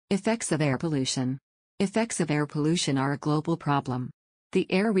Effects of air pollution. Effects of air pollution are a global problem. The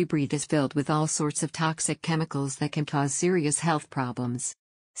air we breathe is filled with all sorts of toxic chemicals that can cause serious health problems.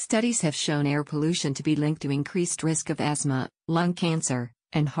 Studies have shown air pollution to be linked to increased risk of asthma, lung cancer,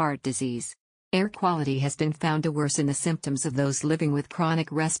 and heart disease. Air quality has been found to worsen the symptoms of those living with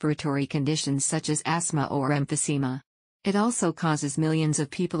chronic respiratory conditions such as asthma or emphysema. It also causes millions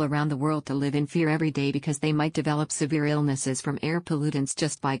of people around the world to live in fear every day because they might develop severe illnesses from air pollutants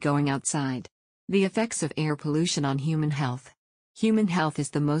just by going outside. The effects of air pollution on human health. Human health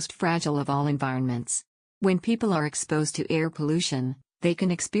is the most fragile of all environments. When people are exposed to air pollution, they can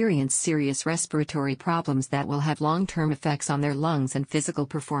experience serious respiratory problems that will have long-term effects on their lungs and physical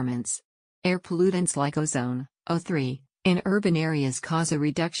performance. Air pollutants like ozone, O3, in urban areas cause a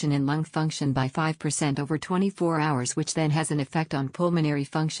reduction in lung function by 5% over 24 hours, which then has an effect on pulmonary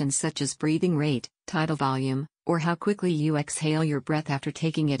functions such as breathing rate, tidal volume, or how quickly you exhale your breath after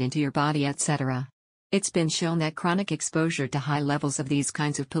taking it into your body, etc. It's been shown that chronic exposure to high levels of these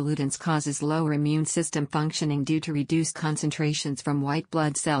kinds of pollutants causes lower immune system functioning due to reduced concentrations from white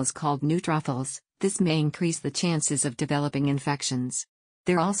blood cells called neutrophils. This may increase the chances of developing infections.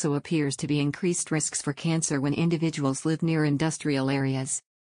 There also appears to be increased risks for cancer when individuals live near industrial areas.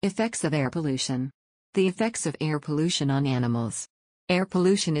 Effects of air pollution. The effects of air pollution on animals. Air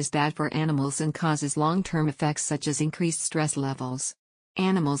pollution is bad for animals and causes long-term effects such as increased stress levels.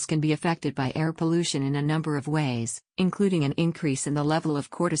 Animals can be affected by air pollution in a number of ways, including an increase in the level of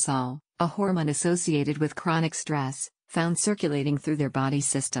cortisol, a hormone associated with chronic stress, found circulating through their body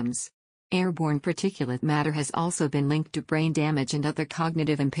systems. Airborne particulate matter has also been linked to brain damage and other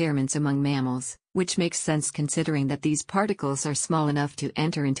cognitive impairments among mammals, which makes sense considering that these particles are small enough to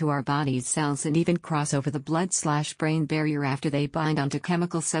enter into our body's cells and even cross over the blood/brain barrier after they bind onto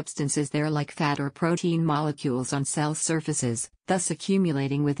chemical substances there like fat or protein molecules on cell surfaces, thus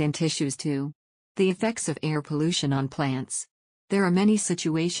accumulating within tissues too. The effects of air pollution on plants. There are many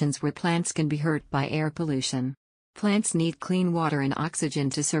situations where plants can be hurt by air pollution. Plants need clean water and oxygen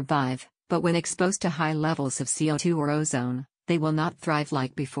to survive, but when exposed to high levels of CO2 or ozone, they will not thrive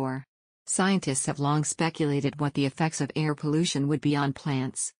like before. Scientists have long speculated what the effects of air pollution would be on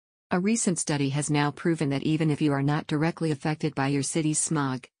plants. A recent study has now proven that even if you are not directly affected by your city's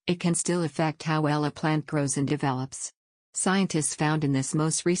smog, it can still affect how well a plant grows and develops. Scientists found in this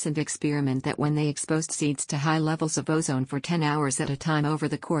most recent experiment that when they exposed seeds to high levels of ozone for 10 hours at a time over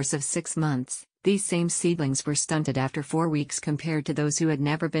the course of 6 months, these same seedlings were stunted after 4 weeks compared to those who had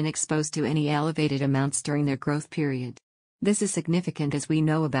never been exposed to any elevated amounts during their growth period. This is significant as we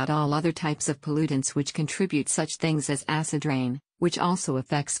know about all other types of pollutants which contribute such things as acid rain, which also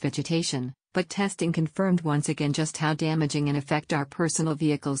affects vegetation, but testing confirmed once again just how damaging an effect our personal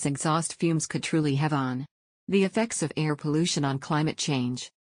vehicles' exhaust fumes could truly have on. The effects of air pollution on climate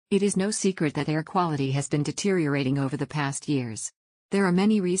change. It is no secret that air quality has been deteriorating over the past years. There are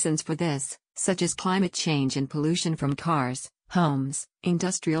many reasons for this, such as climate change and pollution from cars, homes,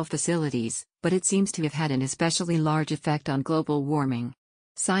 industrial facilities, but it seems to have had an especially large effect on global warming.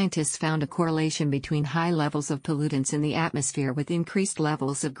 Scientists found a correlation between high levels of pollutants in the atmosphere with increased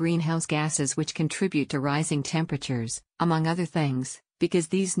levels of greenhouse gases which contribute to rising temperatures, among other things, because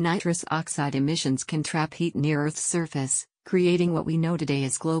these nitrous oxide emissions can trap heat near Earth's surface, creating what we know today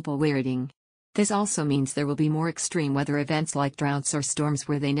as global warming. This also means there will be more extreme weather events like droughts or storms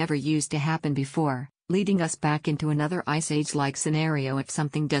where they never used to happen before, leading us back into another ice age-like scenario if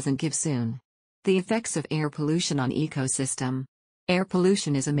something doesn't give soon. The effects of air pollution on ecosystem. Air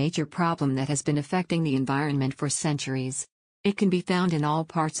pollution is a major problem that has been affecting the environment for centuries. It can be found in all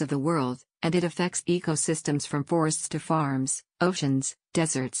parts of the world, and it affects ecosystems from forests to farms, oceans,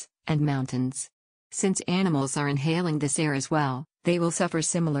 deserts, and mountains. Since animals are inhaling this air as well, they will suffer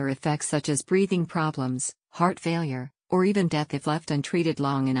similar effects such as breathing problems, heart failure, or even death if left untreated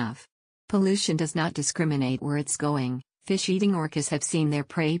long enough. Pollution does not discriminate where it's going. Fish-eating orcas have seen their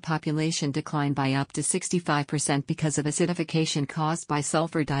prey population decline by up to 65% because of acidification caused by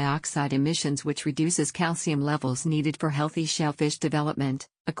sulfur dioxide emissions, which reduces calcium levels needed for healthy shellfish development,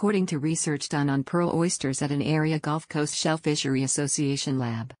 according to research done on pearl oysters at an area Gulf Coast Shellfishery Association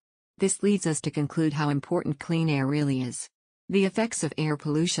lab. This leads us to conclude how important clean air really is. The effects of air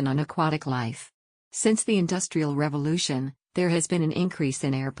pollution on aquatic life. Since the Industrial Revolution, there has been an increase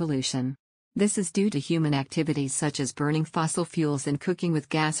in air pollution. This is due to human activities such as burning fossil fuels and cooking with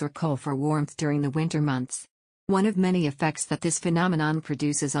gas or coal for warmth during the winter months. One of many effects that this phenomenon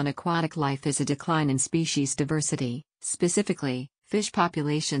produces on aquatic life is a decline in species diversity. Specifically, fish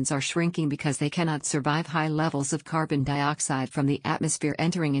populations are shrinking because they cannot survive high levels of carbon dioxide from the atmosphere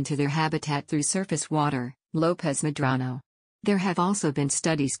entering into their habitat through surface water. Lopez Medrano. There have also been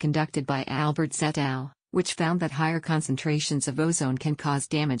studies conducted by Alberts et al., which found that higher concentrations of ozone can cause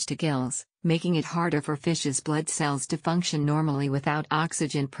damage to gills, making it harder for fish's blood cells to function normally without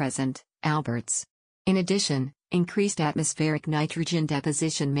oxygen present. Alberts. In addition, increased atmospheric nitrogen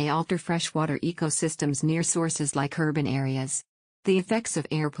deposition may alter freshwater ecosystems near sources like urban areas. The effects of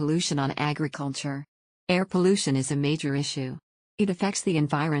air pollution on agriculture. Air pollution is a major issue. It affects the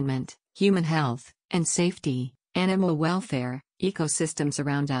environment, human health, and safety, animal welfare, ecosystems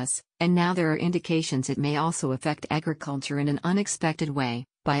around us, and now there are indications it may also affect agriculture in an unexpected way,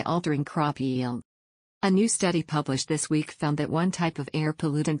 by altering crop yield. A new study published this week found that one type of air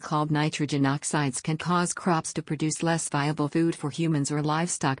pollutant called nitrogen oxides can cause crops to produce less viable food for humans or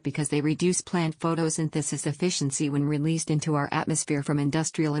livestock because they reduce plant photosynthesis efficiency when released into our atmosphere from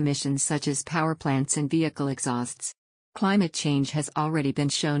industrial emissions such as power plants and vehicle exhausts. Climate change has already been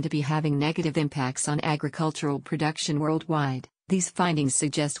shown to be having negative impacts on agricultural production worldwide. These findings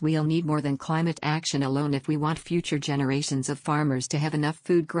suggest we'll need more than climate action alone if we want future generations of farmers to have enough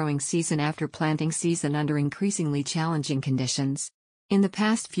food growing season after planting season under increasingly challenging conditions. In the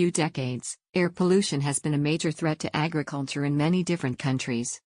past few decades, air pollution has been a major threat to agriculture in many different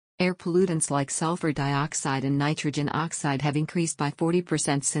countries. Air pollutants like sulfur dioxide and nitrogen oxide have increased by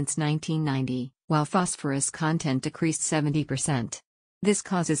 40% since 1990, while phosphorus content decreased 70%. This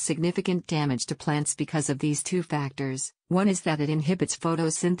causes significant damage to plants because of these two factors. One is that it inhibits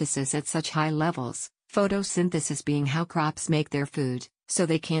photosynthesis at such high levels, photosynthesis being how crops make their food, so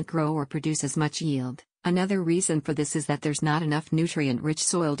they can't grow or produce as much yield. Another reason for this is that there's not enough nutrient-rich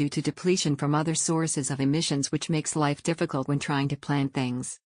soil due to depletion from other sources of emissions, which makes life difficult when trying to plant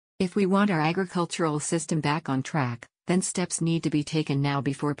things. If we want our agricultural system back on track, then steps need to be taken now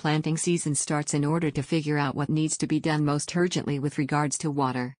before planting season starts in order to figure out what needs to be done most urgently with regards to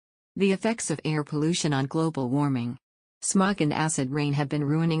water. The effects of air pollution on global warming. Smog and acid rain have been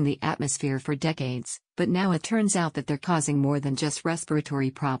ruining the atmosphere for decades, but now it turns out that they're causing more than just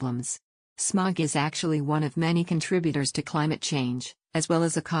respiratory problems. Smog is actually one of many contributors to climate change, as well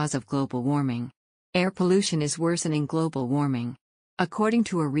as a cause of global warming. Air pollution is worsening global warming. According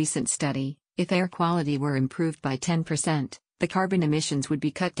to a recent study, if air quality were improved by 10%, the carbon emissions would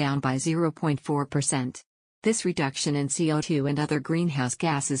be cut down by 0.4%. This reduction in CO2 and other greenhouse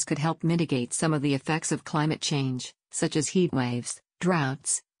gases could help mitigate some of the effects of climate change, such as heat waves,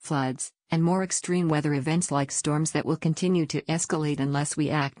 droughts, floods, and more extreme weather events like storms that will continue to escalate unless we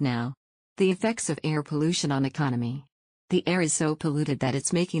act now. The effects of air pollution on economy. The air is so polluted that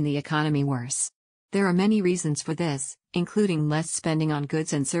it's making the economy worse. There are many reasons for this, including less spending on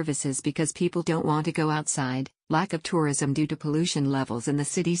goods and services because people don't want to go outside, lack of tourism due to pollution levels in the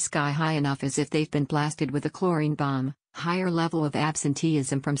city sky high enough as if they've been blasted with a chlorine bomb, higher level of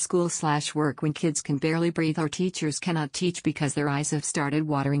absenteeism from school/work when kids can barely breathe or teachers cannot teach because their eyes have started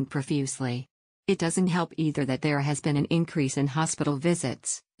watering profusely. It doesn't help either that there has been an increase in hospital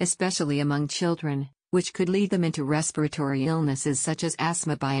visits, especially among children, which could lead them into respiratory illnesses such as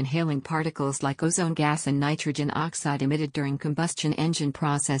asthma by inhaling particles like ozone gas and nitrogen oxide emitted during combustion engine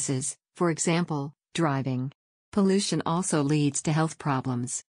processes, for example, driving. Pollution also leads to health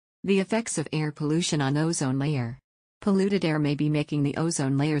problems. The effects of air pollution on ozone layer. Polluted air may be making the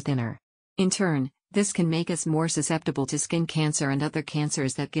ozone layer thinner. In turn, this can make us more susceptible to skin cancer and other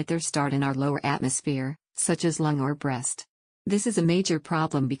cancers that get their start in our lower atmosphere, such as lung or breast. This is a major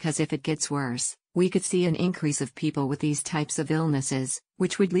problem because if it gets worse, we could see an increase of people with these types of illnesses,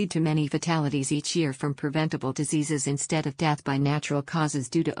 which would lead to many fatalities each year from preventable diseases instead of death by natural causes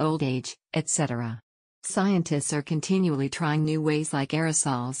due to old age, etc. Scientists are continually trying new ways like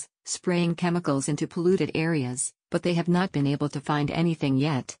aerosols, spraying chemicals into polluted areas, but they have not been able to find anything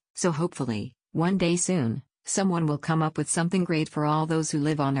yet, so hopefully, one day soon, someone will come up with something great for all those who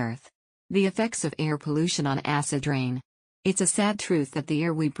live on Earth. The effects of air pollution on acid rain. It's a sad truth that the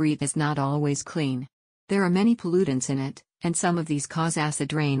air we breathe is not always clean. There are many pollutants in it, and some of these cause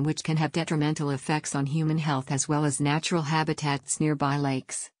acid rain which can have detrimental effects on human health as well as natural habitats nearby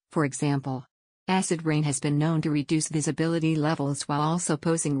lakes, for example. Acid rain has been known to reduce visibility levels while also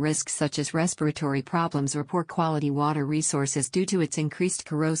posing risks such as respiratory problems or poor quality water resources due to its increased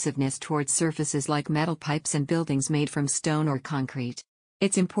corrosiveness towards surfaces like metal pipes and buildings made from stone or concrete.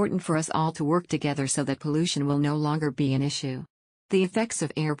 It's important for us all to work together so that pollution will no longer be an issue. The effects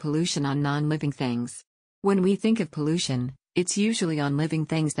of air pollution on non-living things. When we think of pollution, it's usually on living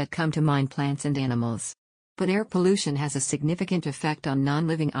things that come to mind, plants and animals. But air pollution has a significant effect on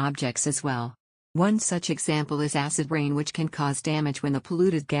non-living objects as well. One such example is acid rain, which can cause damage when the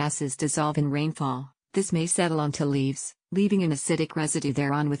polluted gases dissolve in rainfall. This may settle onto leaves, leaving an acidic residue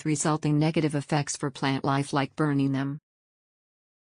thereon with resulting negative effects for plant life like burning them.